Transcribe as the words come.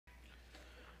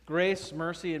Grace,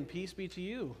 mercy, and peace be to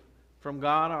you from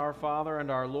God our Father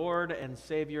and our Lord and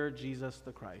Savior Jesus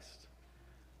the Christ.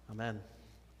 Amen.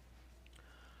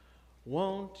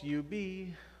 Won't you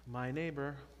be my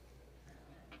neighbor?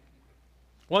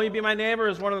 Won't you be my neighbor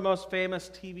is one of the most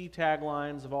famous TV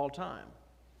taglines of all time.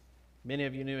 Many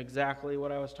of you knew exactly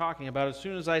what I was talking about as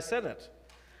soon as I said it.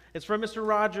 It's from Mr.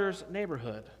 Rogers'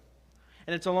 Neighborhood,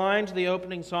 and it's aligned to the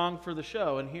opening song for the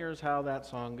show, and here's how that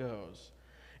song goes.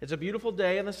 It's a beautiful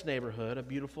day in this neighborhood, a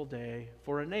beautiful day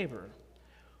for a neighbor.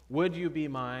 Would you be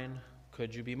mine?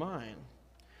 Could you be mine?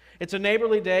 It's a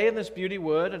neighborly day in this beauty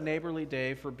wood, a neighborly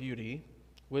day for beauty.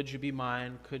 Would you be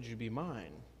mine? Could you be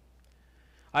mine?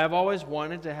 I have always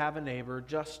wanted to have a neighbor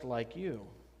just like you.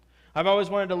 I've always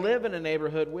wanted to live in a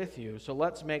neighborhood with you, so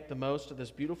let's make the most of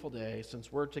this beautiful day.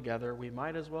 Since we're together, we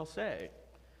might as well say,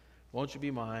 won't you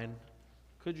be mine?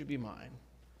 Could you be mine?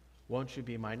 Won't you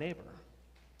be my neighbor?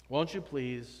 Won't you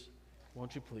please,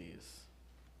 won't you please,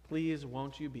 please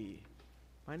won't you be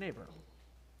my neighbor?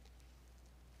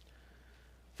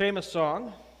 Famous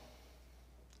song.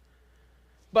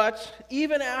 But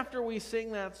even after we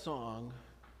sing that song,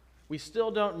 we still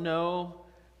don't know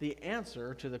the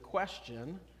answer to the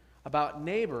question about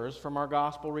neighbors from our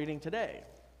gospel reading today.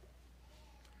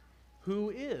 Who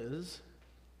is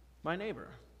my neighbor?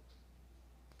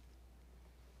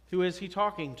 Who is he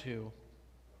talking to?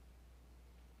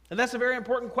 And that's a very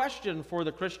important question for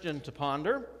the Christian to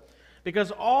ponder,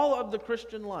 because all of the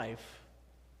Christian life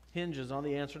hinges on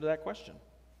the answer to that question.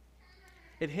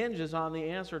 It hinges on the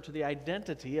answer to the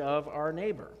identity of our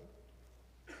neighbor.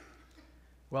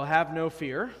 Well, have no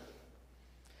fear.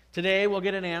 Today we'll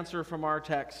get an answer from our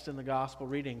text in the gospel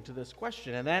reading to this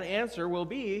question, and that answer will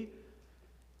be,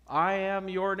 I am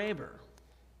your neighbor.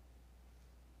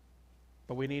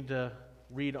 But we need to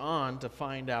read on to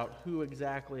find out who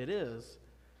exactly it is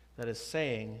that is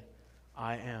saying,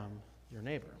 I am your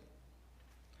neighbor.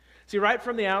 See, right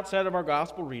from the outset of our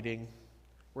gospel reading,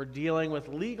 we're dealing with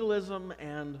legalism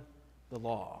and the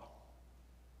law,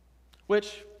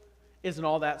 which isn't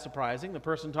all that surprising. The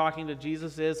person talking to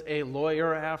Jesus is a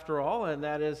lawyer after all, and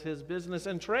that is his business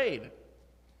and trade.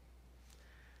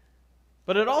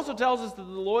 But it also tells us that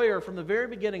the lawyer from the very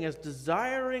beginning is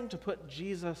desiring to put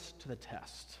Jesus to the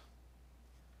test.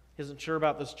 He isn't sure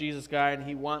about this Jesus guy, and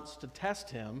he wants to test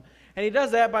him. And he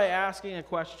does that by asking a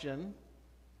question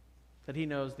that he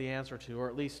knows the answer to, or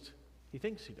at least he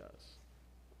thinks he does.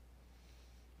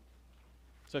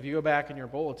 So if you go back in your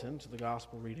bulletin to the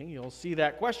gospel reading, you'll see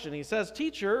that question. He says,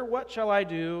 Teacher, what shall I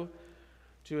do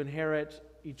to inherit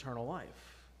eternal life?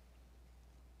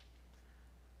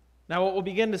 Now what we'll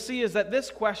begin to see is that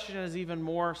this question is even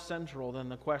more central than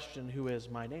the question, who is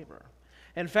my neighbor?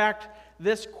 In fact,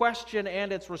 this question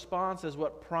and its response is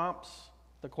what prompts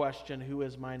the question, who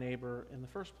is my neighbor, in the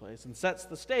first place, and sets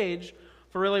the stage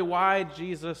for really why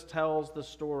Jesus tells the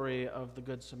story of the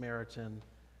Good Samaritan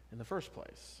in the first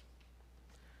place.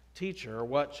 Teacher,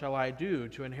 what shall I do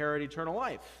to inherit eternal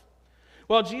life?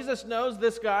 Well, Jesus knows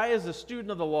this guy is a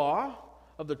student of the law,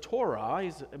 of the Torah.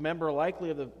 He's a member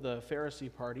likely of the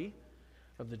Pharisee party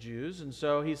of the Jews. And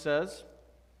so he says,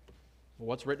 well,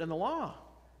 what's written in the law?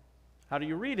 How do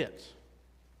you read it?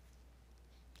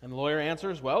 And the lawyer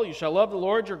answers, well, you shall love the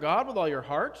Lord your God with all your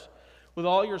heart, with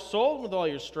all your soul, and with all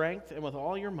your strength, and with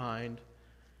all your mind,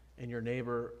 and your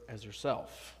neighbor as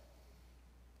yourself.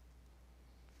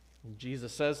 And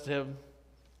Jesus says to him,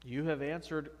 you have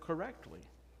answered correctly.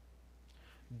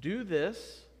 Do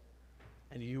this,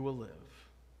 and you will live.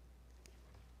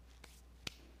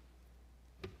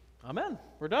 Amen.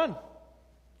 We're done.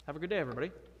 Have a good day,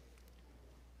 everybody.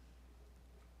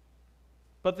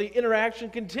 But the interaction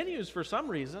continues for some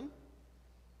reason.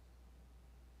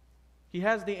 He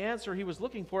has the answer he was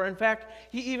looking for. In fact,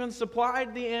 he even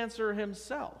supplied the answer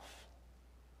himself.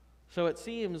 So it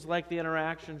seems like the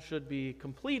interaction should be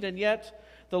complete, and yet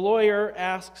the lawyer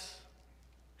asks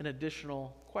an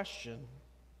additional question.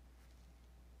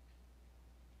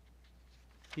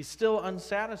 He's still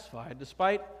unsatisfied,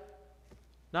 despite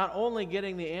not only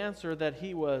getting the answer that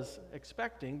he was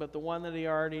expecting, but the one that he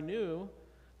already knew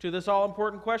to this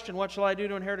all-important question, what shall I do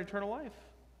to inherit eternal life?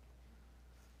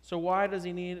 So why does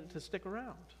he need to stick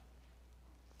around?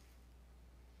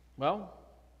 Well,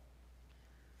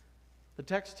 the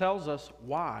text tells us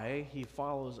why he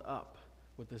follows up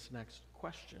with this next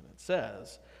question. It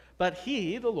says, but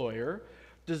he, the lawyer,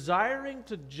 desiring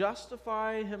to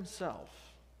justify himself,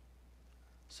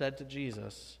 said to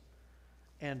Jesus,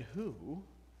 and who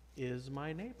is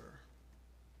my neighbor?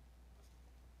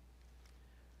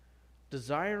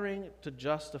 Desiring to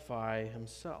justify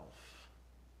himself.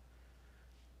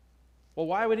 Well,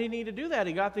 why would he need to do that?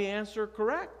 He got the answer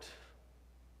correct.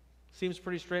 Seems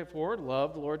pretty straightforward.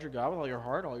 Love the Lord your God with all your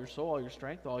heart, all your soul, all your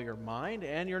strength, all your mind,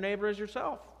 and your neighbor as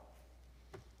yourself.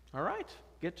 All right,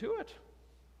 get to it.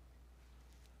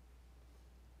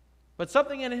 But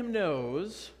something in him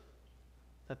knows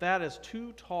that is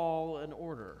too tall an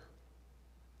order.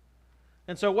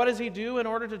 And so what does he do in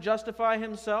order to justify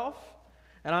himself?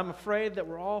 And I'm afraid that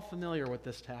we're all familiar with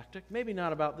this tactic. Maybe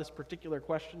not about this particular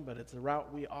question, but it's a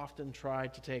route we often try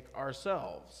to take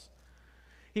ourselves.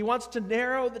 He wants to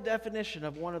narrow the definition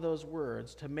of one of those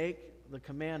words to make the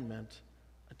commandment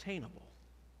attainable.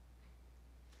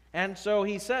 And so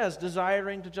he says,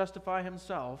 desiring to justify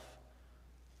himself,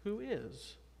 who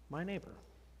is my neighbor?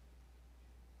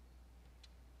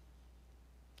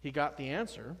 He got the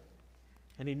answer,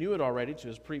 and he knew it already to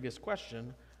his previous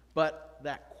question, but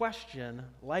that question,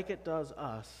 like it does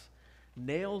us,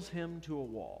 nails him to a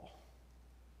wall.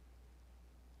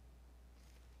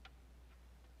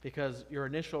 Because your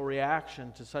initial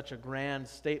reaction to such a grand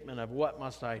statement of what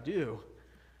must I do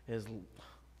is,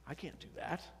 I can't do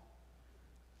that.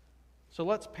 So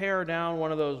let's pare down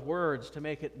one of those words to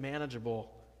make it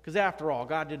manageable. Because after all,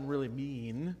 God didn't really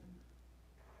mean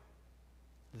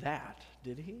that,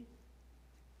 did he?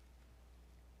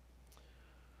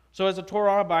 So as a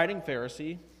Torah-abiding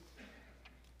Pharisee,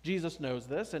 Jesus knows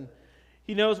this, and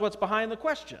he knows what's behind the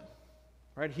question.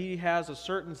 Right? He has a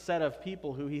certain set of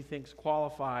people who he thinks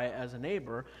qualify as a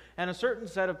neighbor, and a certain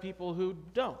set of people who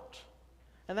don't.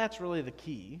 And that's really the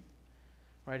key.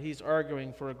 Right? He's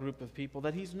arguing for a group of people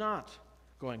that he's not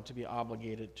going to be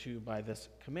obligated to by this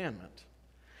commandment.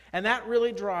 And that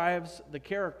really drives the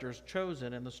characters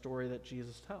chosen in the story that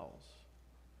Jesus tells.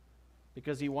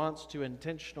 Because he wants to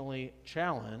intentionally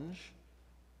challenge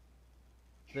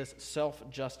this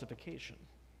self-justification.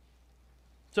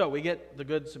 So we get the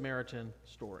Good Samaritan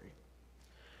story.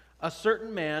 A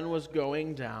certain man was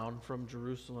going down from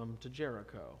Jerusalem to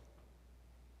Jericho.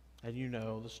 And you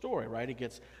know the story, right? He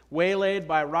gets waylaid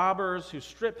by robbers who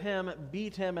strip him,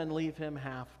 beat him, and leave him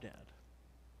half dead.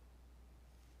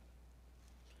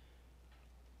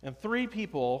 And 3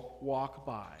 people walk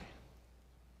by.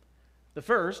 The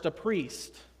first, a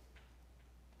priest.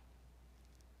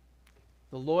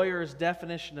 The lawyer's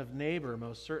definition of neighbor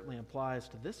most certainly applies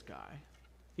to this guy.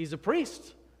 He's a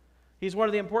priest. He's one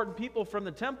of the important people from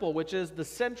the temple, which is the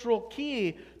central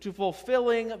key to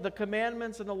fulfilling the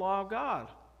commandments and the law of God.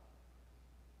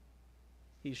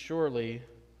 He's surely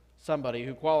somebody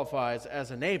who qualifies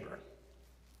as a neighbor.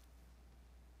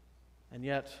 And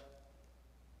yet,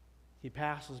 he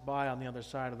passes by on the other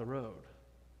side of the road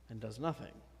and does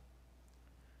nothing.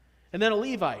 And then a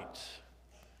Levite.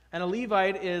 And a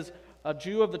Levite is a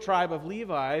Jew of the tribe of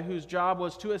Levi whose job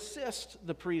was to assist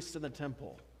the priests in the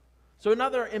temple. So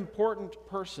another important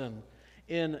person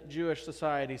in Jewish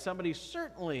society, somebody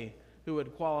certainly who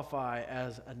would qualify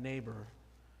as a neighbor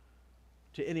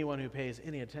to anyone who pays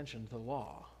any attention to the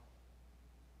law.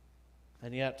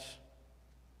 And yet,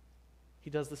 he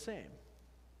does the same.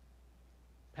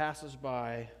 Passes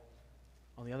by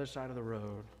on the other side of the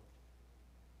road,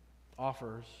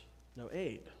 offers no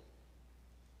aid.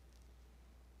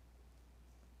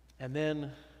 And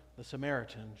then the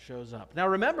Samaritan shows up. Now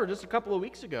remember, just a couple of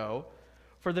weeks ago,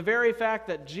 for the very fact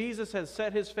that Jesus had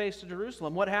set his face to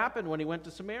Jerusalem, what happened when he went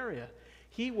to Samaria?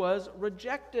 He was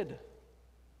rejected.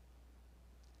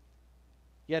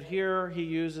 Yet here he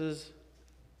uses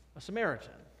a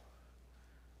Samaritan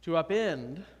to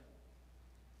upend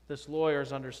this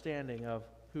lawyer's understanding of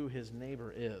who his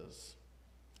neighbor is.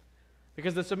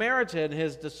 Because the Samaritan,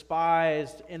 his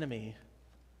despised enemy,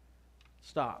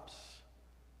 stops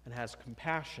and has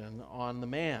compassion on the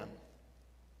man.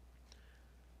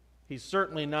 He's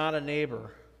certainly not a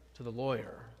neighbor to the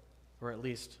lawyer, or at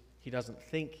least he doesn't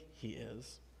think he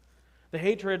is. The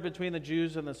hatred between the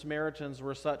Jews and the Samaritans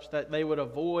were such that they would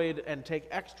avoid and take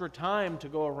extra time to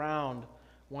go around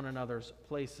one another's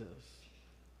places.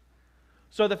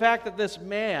 So the fact that this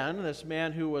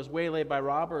man who was waylaid by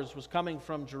robbers, was coming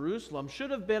from Jerusalem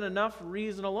should have been enough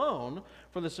reason alone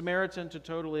for the Samaritan to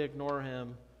totally ignore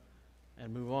him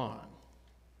and move on.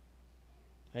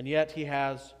 And yet he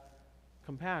has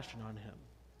compassion on him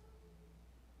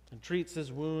and treats his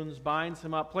wounds, binds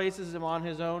him up, places him on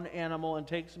his own animal, and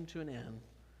takes him to an inn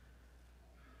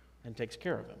and takes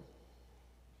care of him.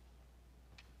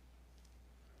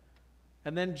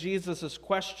 And then Jesus'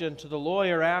 question to the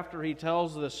lawyer after he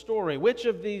tells this story, which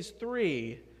of these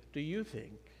 3 do you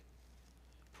think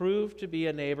proved to be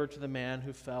a neighbor to the man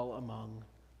who fell among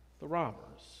the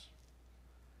robbers?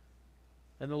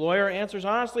 And the lawyer answers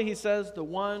honestly. He says, the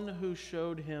one who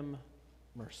showed him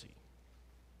mercy.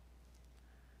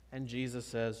 And Jesus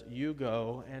says, you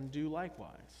go and do likewise.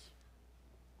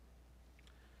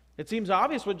 It seems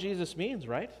obvious what Jesus means,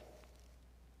 right?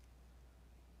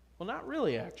 Well, not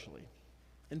really, actually.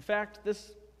 In fact,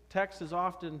 this text is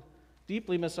often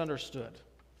deeply misunderstood.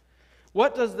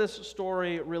 What does this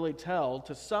story really tell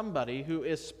to somebody who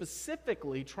is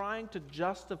specifically trying to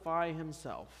justify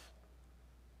himself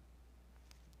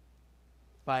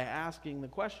by asking the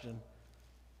question,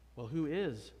 well, who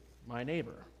is my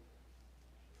neighbor?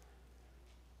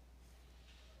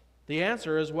 The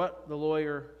answer is what the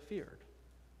lawyer feared.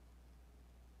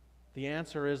 The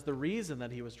answer is the reason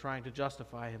that he was trying to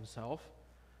justify himself.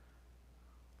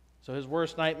 So his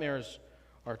worst nightmares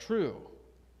are true.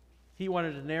 He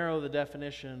wanted to narrow the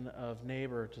definition of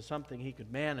neighbor to something he could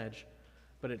manage,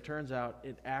 but it turns out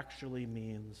it actually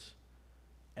means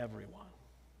everyone,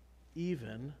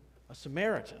 even a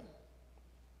Samaritan.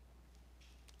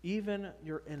 Even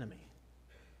your enemy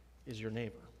is your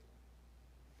neighbor.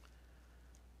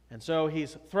 And so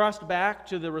he's thrust back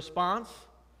to the response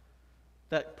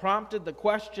that prompted the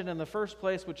question in the first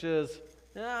place, which is,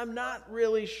 I'm not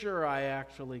really sure I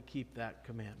actually keep that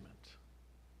commandment.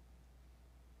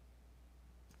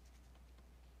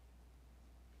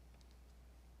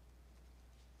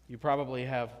 You probably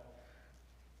have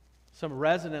some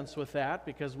resonance with that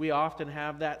because we often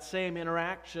have that same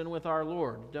interaction with our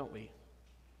Lord, don't we?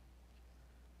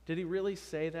 Did he really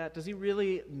say that? Does he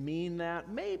really mean that?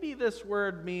 Maybe this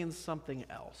word means something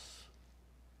else.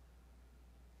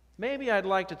 Maybe I'd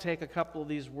like to take a couple of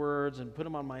these words and put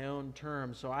them on my own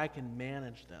terms so I can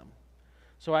manage them,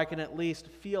 so I can at least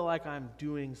feel like I'm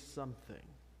doing something.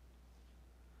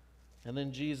 And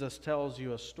then Jesus tells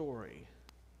you a story,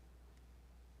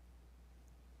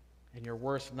 and your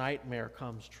worst nightmare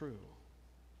comes true.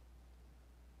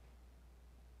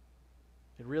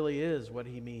 It really is what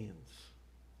he means.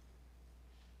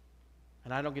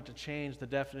 And I don't get to change the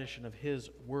definition of his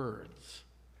words.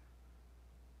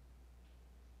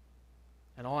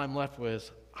 And all I'm left with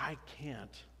is, I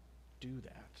can't do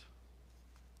that.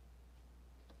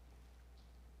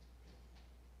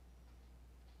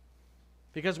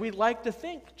 Because we like to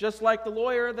think, just like the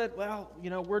lawyer, that,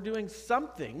 we're doing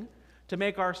something to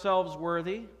make ourselves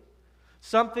worthy,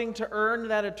 something to earn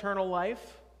that eternal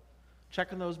life,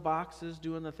 checking those boxes,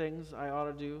 doing the things I ought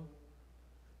to do.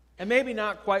 And maybe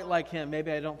not quite like him.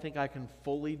 Maybe I don't think I can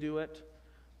fully do it,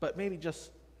 but maybe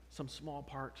just some small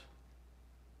part.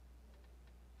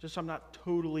 Just so I'm not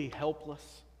totally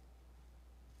helpless.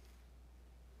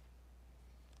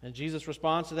 And Jesus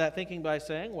responds to that thinking by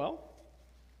saying, well,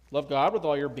 love God with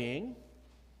all your being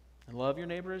and love your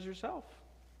neighbor as yourself.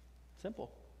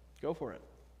 Simple. Go for it.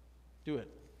 Do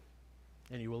it.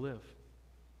 And you will live.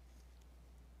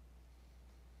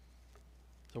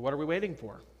 So what are we waiting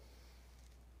for?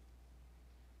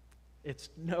 It's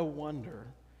no wonder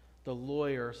the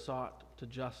lawyer sought to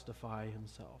justify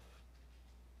himself.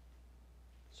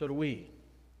 So do we.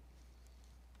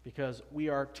 Because we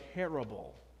are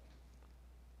terrible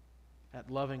at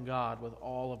loving God with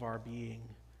all of our being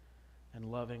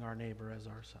and loving our neighbor as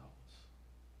ourselves.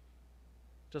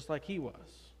 Just like he was.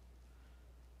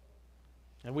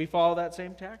 And we follow that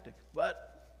same tactic.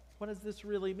 But what does this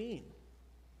really mean?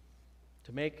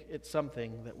 To make it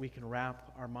something that we can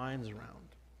wrap our minds around.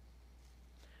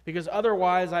 Because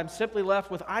otherwise I'm simply left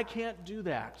with, I can't do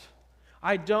that.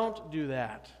 I don't do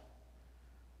that.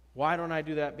 Why don't I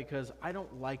do that? Because I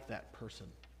don't like that person.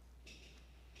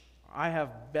 I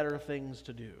have better things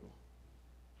to do.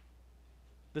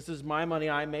 This is my money.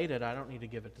 I made it. I don't need to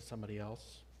give it to somebody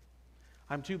else.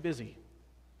 I'm too busy.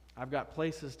 I've got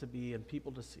places to be and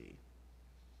people to see.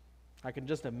 I can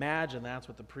just imagine that's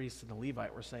what the priests and the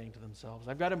Levite were saying to themselves.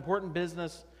 I've got important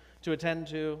business to attend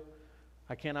to.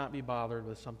 I cannot be bothered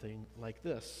with something like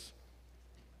this.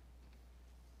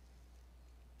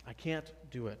 I can't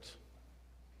do it.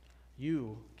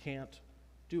 You can't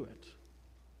do it.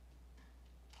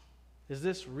 Is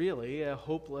this really a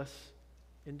hopeless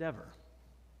endeavor?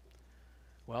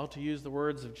 Well, to use the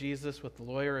words of Jesus with the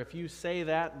lawyer, if you say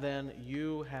that, then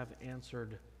you have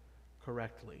answered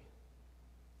correctly.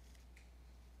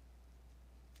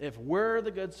 If we're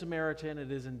the Good Samaritan,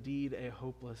 it is indeed a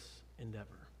hopeless endeavor.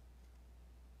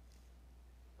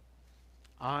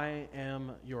 I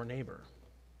am your neighbor.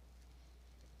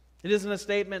 It isn't a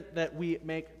statement that we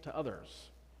make to others.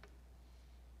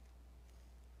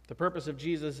 The purpose of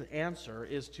Jesus' answer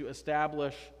is to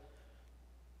establish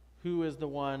who is the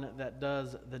one that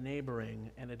does the neighboring,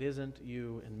 and it isn't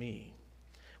you and me.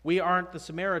 We aren't the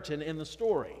Samaritan in the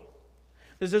story.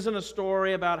 This isn't a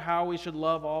story about how we should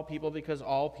love all people because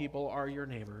all people are your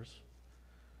neighbors.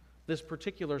 This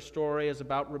particular story is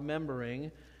about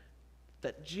remembering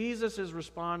that Jesus is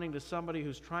responding to somebody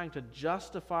who's trying to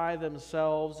justify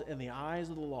themselves in the eyes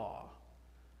of the law.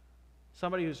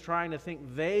 Somebody who's trying to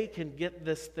think they can get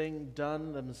this thing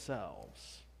done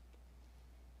themselves.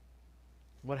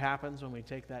 What happens when we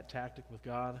take that tactic with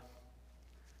God?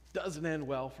 Doesn't end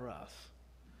well for us.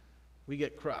 We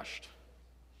get crushed.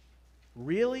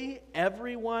 Really?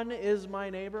 Everyone is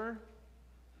my neighbor?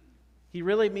 He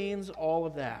really means all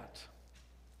of that.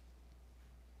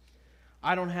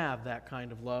 I don't have that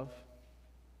kind of love.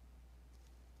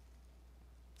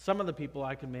 Some of the people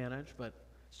I can manage, but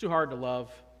it's too hard to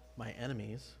love my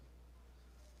enemies.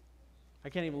 I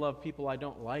can't even love people I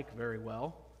don't like very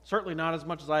well. Certainly not as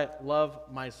much as I love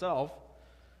myself.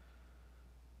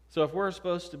 So if we're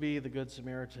supposed to be the Good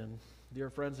Samaritan,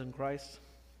 dear friends in Christ,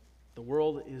 the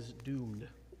world is doomed.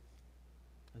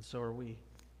 And so are we.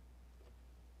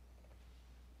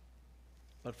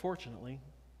 But fortunately,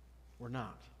 we're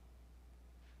not.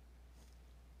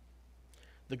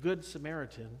 The Good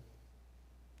Samaritan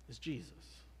is Jesus.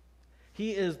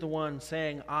 He is the one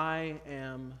saying, I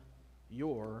am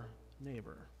your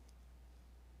neighbor.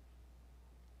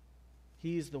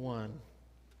 He's the one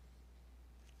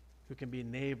who can be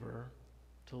neighbor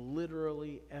to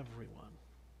literally everyone.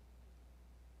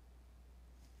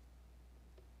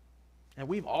 And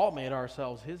we've all made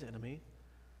ourselves his enemy,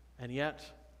 and yet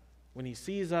when he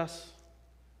sees us,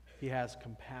 he has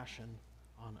compassion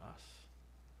on us.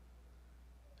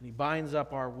 And he binds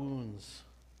up our wounds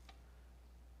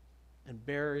and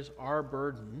bears our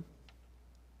burden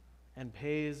and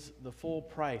pays the full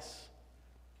price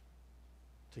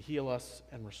to heal us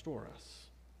and restore us.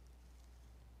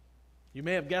 You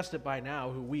may have guessed it by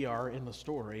now who we are in the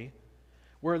story.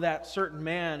 We're that certain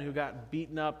man who got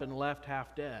beaten up and left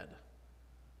half dead,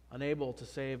 unable to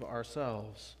save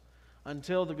ourselves,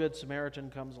 until the Good Samaritan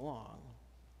comes along,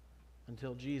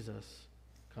 until Jesus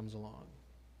comes along.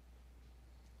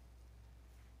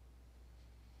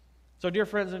 So, dear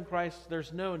friends in Christ,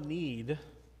 there's no need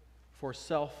for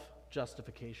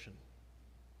self-justification.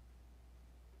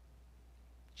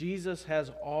 Jesus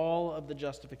has all of the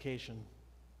justification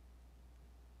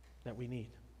that we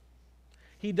need.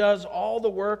 He does all the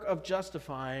work of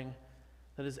justifying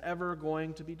that is ever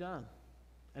going to be done,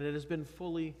 and it has been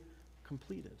fully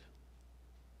completed.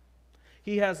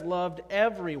 He has loved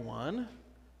everyone,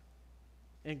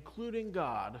 including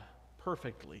God,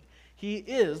 perfectly. He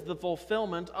is the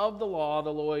fulfillment of the law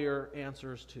the lawyer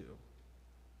answers to.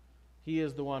 He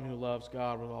is the one who loves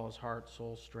God with all his heart,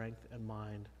 soul, strength, and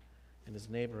mind, and his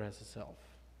neighbor as himself.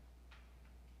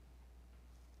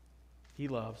 He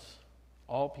loves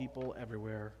all people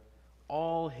everywhere,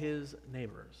 all his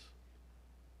neighbors.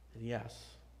 And yes,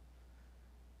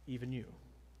 even you.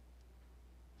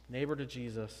 Neighbor to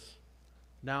Jesus,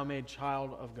 now made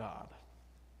child of God.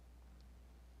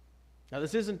 Now,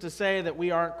 this isn't to say that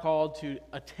we aren't called to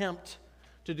attempt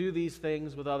to do these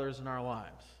things with others in our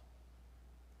lives.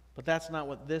 But that's not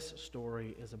what this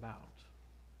story is about.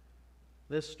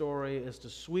 This story is to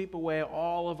sweep away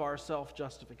all of our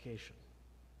self-justification.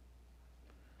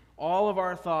 All of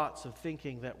our thoughts of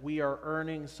thinking that we are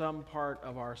earning some part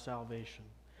of our salvation,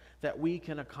 that we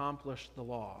can accomplish the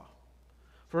law.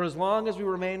 For as long as we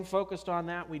remain focused on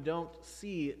that, we don't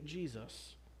see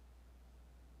Jesus.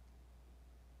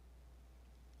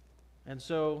 And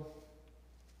so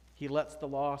he lets the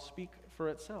law speak for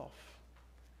itself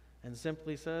and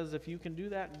simply says, if you can do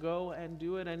that, go and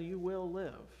do it, and you will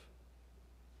live.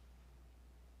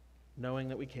 Knowing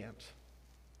that we can't.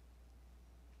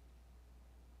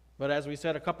 But as we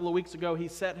said a couple of weeks ago, he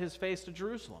set his face to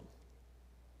Jerusalem.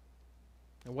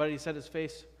 And what did he set his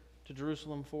face to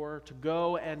Jerusalem for? To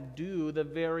go and do the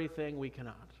very thing we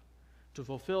cannot. To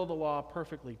fulfill the law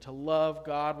perfectly, to love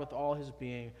God with all his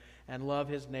being, and love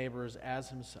his neighbors as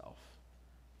himself.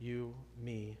 You,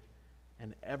 me,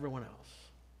 and everyone else.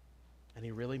 And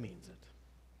he really means it.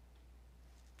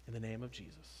 In the name of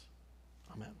Jesus.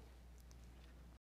 Amen.